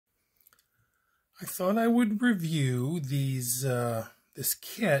I thought I would review these this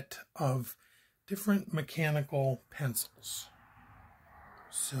kit of different mechanical pencils.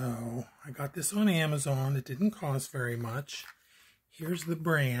 So I got this on Amazon. It didn't cost very much. Here's the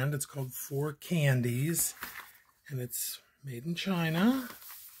brand. It's called Fourcandies, and it's made in China.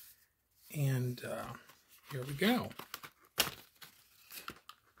 And here we go.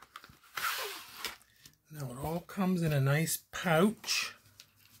 Now it all comes in a nice pouch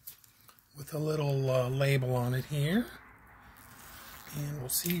with a little label on it here, and we'll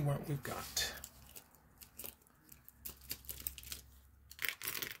see what we've got.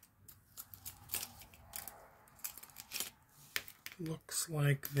 Looks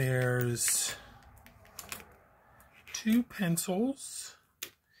like there's 2 pencils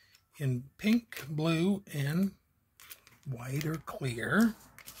in pink, blue, and white or clear.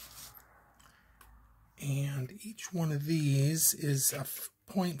 And each one of these is a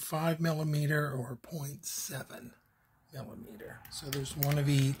 0.5 millimeter or 0.7 millimeter. So there's one of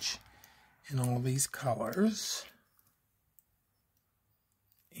each in all these colors.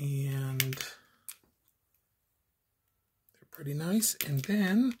 And they're pretty nice. And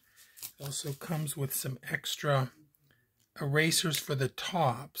then it also comes with some extra erasers for the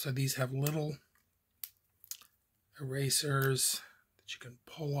top. So these have little erasers that you can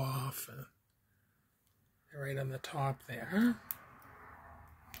pull off. They're right on the top there.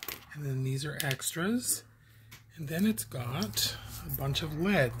 And then these are extras. And then it's got a bunch of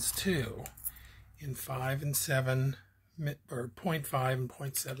leads too, in 5 and 7, or 0.5 and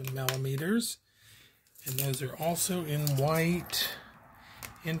 0.7 millimeters. And those are also in white,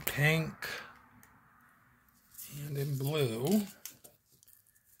 in pink, and in blue.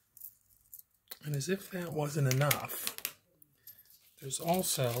 And as if that wasn't enough, there's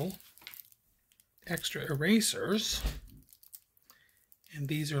also extra erasers, and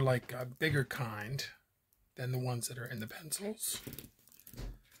these are like a bigger kind than the ones that are in the pencils.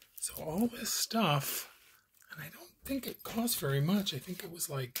 So all this stuff, and I don't think it cost very much. I think it was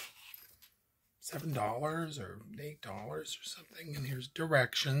like $7 or $8 or something. And here's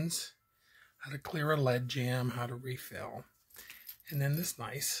directions, how to clear a lead jam, how to refill, and then this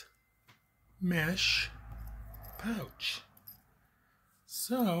nice mesh pouch.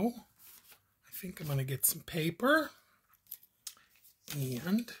 So I think I'm going to get some paper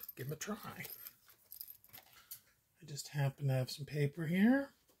and give them a try. I just happen to have some paper here.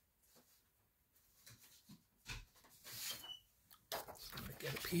 So I'm going to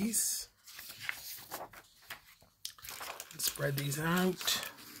get a piece and spread these out.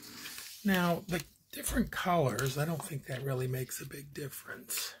 Now, the different colors, I don't think that really makes a big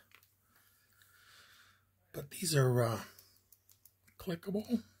difference. But these are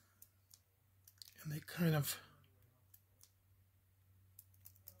clickable. And they kind of,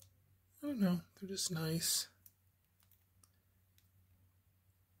 I don't know, they're just nice.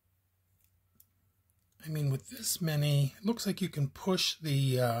 I mean, with this many, it looks like you can push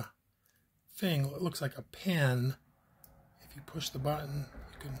the thing. It looks like a pen. If you push the button,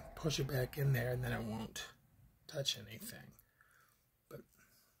 you can push it back in there and then it won't touch anything. But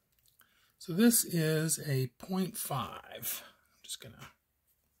so this is a 0.5. I'm just going to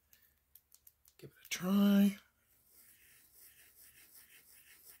give it a try.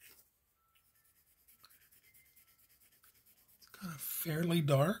 It's kind of fairly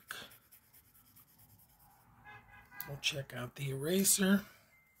dark. We'll check out the eraser.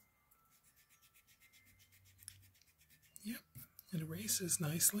 Yep, it erases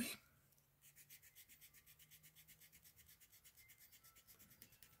nicely.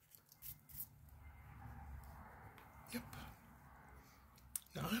 Yep.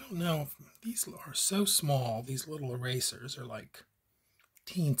 Now, I don't know if these are so small, these little erasers are like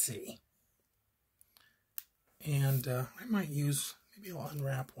teensy. And I might use, maybe I'll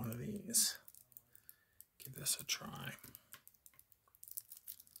unwrap one of these. Give this a try.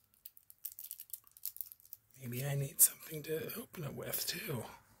 Maybe I need something to open it with too.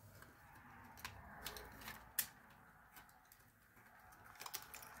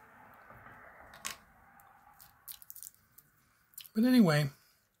 But anyway,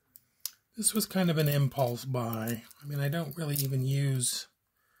 this was kind of an impulse buy. I mean, I don't really even use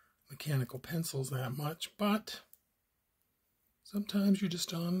mechanical pencils that much, but sometimes you're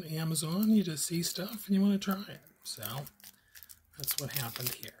just on Amazon, you just see stuff and you want to try it. So that's what happened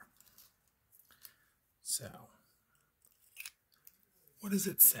here. So what does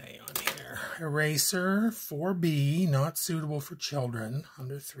it say on here? Eraser 4B, not suitable for children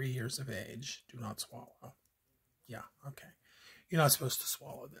under 3 years of age. Do not swallow. Yeah, okay. You're not supposed to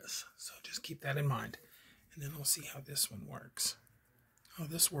swallow this, so just keep that in mind. And then we'll see how this one works. Oh,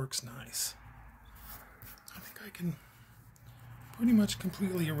 this works nice. I can pretty much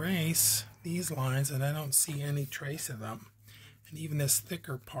completely erase these lines, and I don't see any trace of them. And even this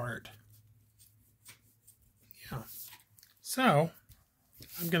thicker part. Yeah. So,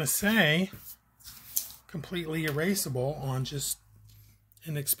 I'm going to say completely erasable on just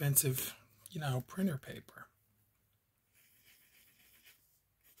inexpensive, printer paper.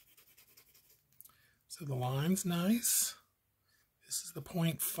 So the line's nice. This is the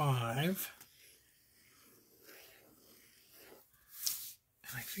 0.5.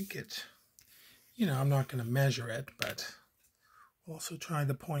 And I think it, I'm not going to measure it, but we'll also try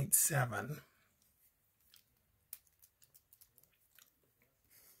the 0.7.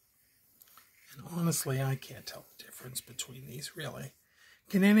 And honestly, I can't tell the difference between these, really.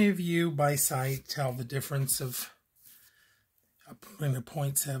 Can any of you, by sight, tell the difference of between a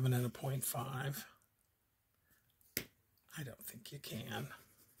 0.7 and a 0.5? I don't think you can.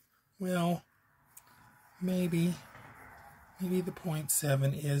 Well, maybe the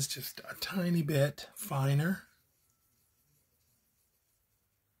 0.7 is just a tiny bit finer.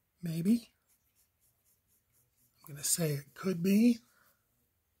 Maybe. I'm going to say it could be.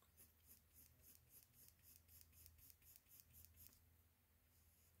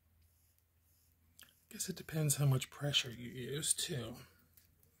 I guess it depends how much pressure you use, too.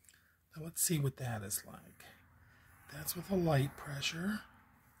 Now let's see what that is like. That's with a light pressure.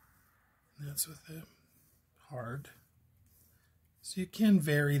 That's with a hard. So you can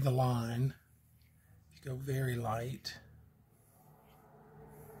vary the line if you go very light.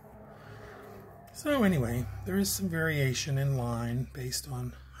 So anyway, there is some variation in line based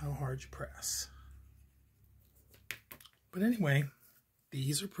on how hard you press. But anyway,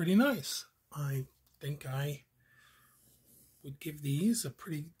 these are pretty nice. I think I would give these a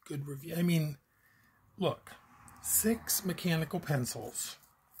pretty good review. I mean, look, 6 mechanical pencils.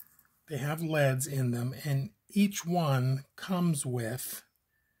 They have leads in them, and each one comes with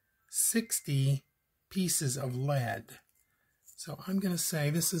 60 pieces of lead. So I'm going to say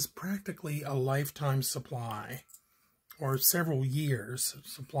this is practically a lifetime supply, or several years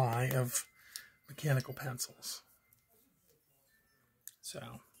supply of mechanical pencils. So,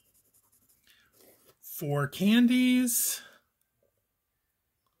 for Candies,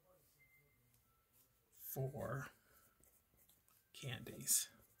 for Candies.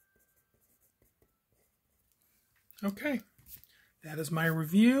 Okay, that is my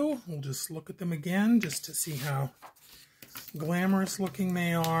review. We'll just look at them again just to see how glamorous looking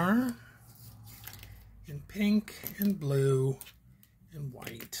they are. In pink and blue and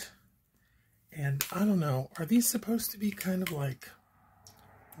white. And I don't know, are these supposed to be kind of like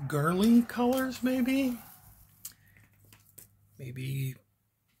girly colors maybe? Maybe,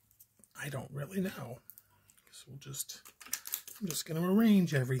 I don't really know. So I'm just going to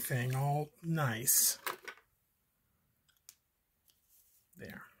arrange everything all nice.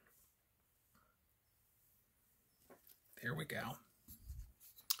 There we go.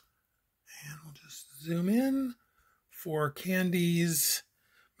 And we'll just zoom in for Candies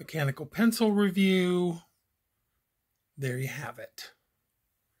mechanical pencil review. There you have it.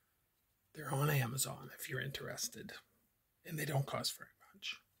 They're on Amazon if you're interested. And they don't cost very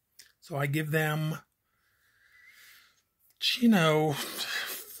much. So I give them,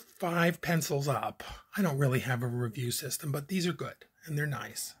 5 pencils up. I don't really have a review system, but these are good. And they're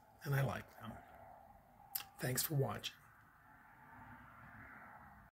nice. And I like them. Thanks for watching.